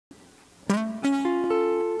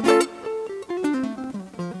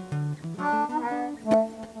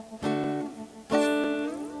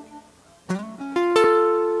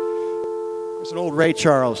old Ray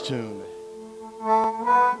Charles tune.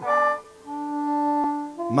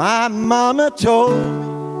 My mama told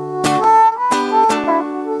me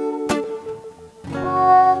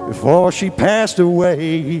before she passed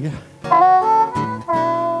away,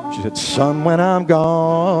 she said, son, when I'm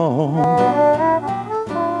gone,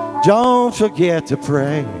 don't forget to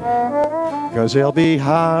pray, 'cause there'll be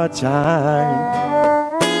hard times.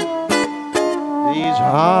 These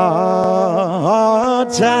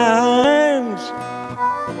hard times,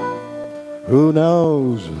 who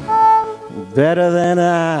knows better than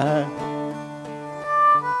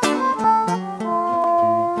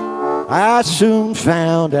I soon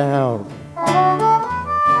found out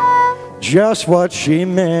just what she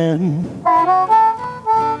meant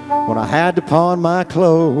when I had to pawn my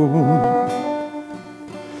clothes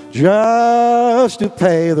just to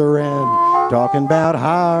pay the rent. Talking about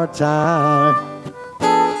hard times,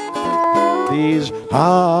 these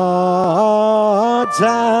hard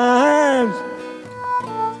times,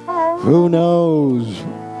 who knows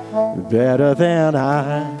better than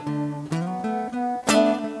I?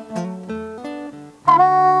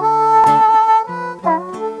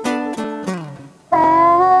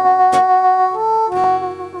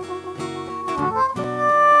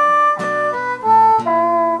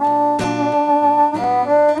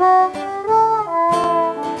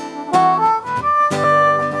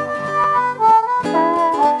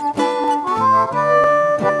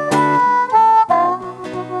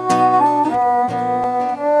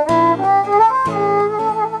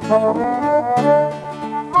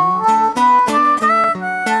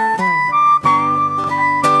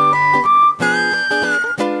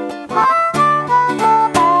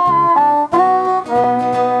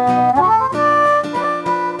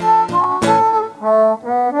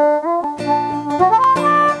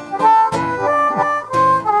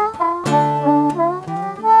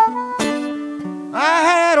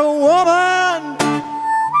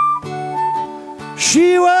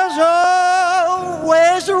 She was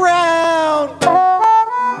always around.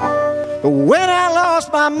 When I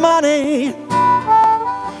lost my money,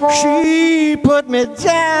 she put me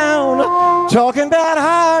down. Talking about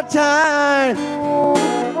hard times.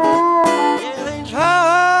 Yeah, these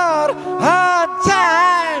hard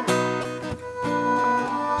times.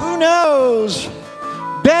 Who knows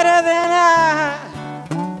better than I?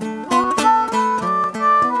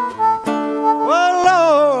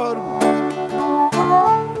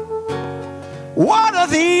 One of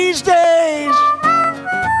these days,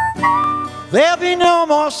 there'll be no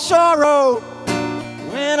more sorrow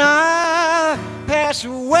when I pass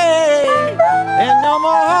away, and no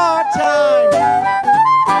more hard times,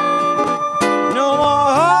 no more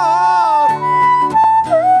hard.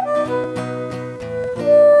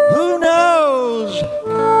 Who knows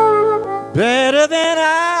better than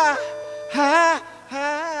I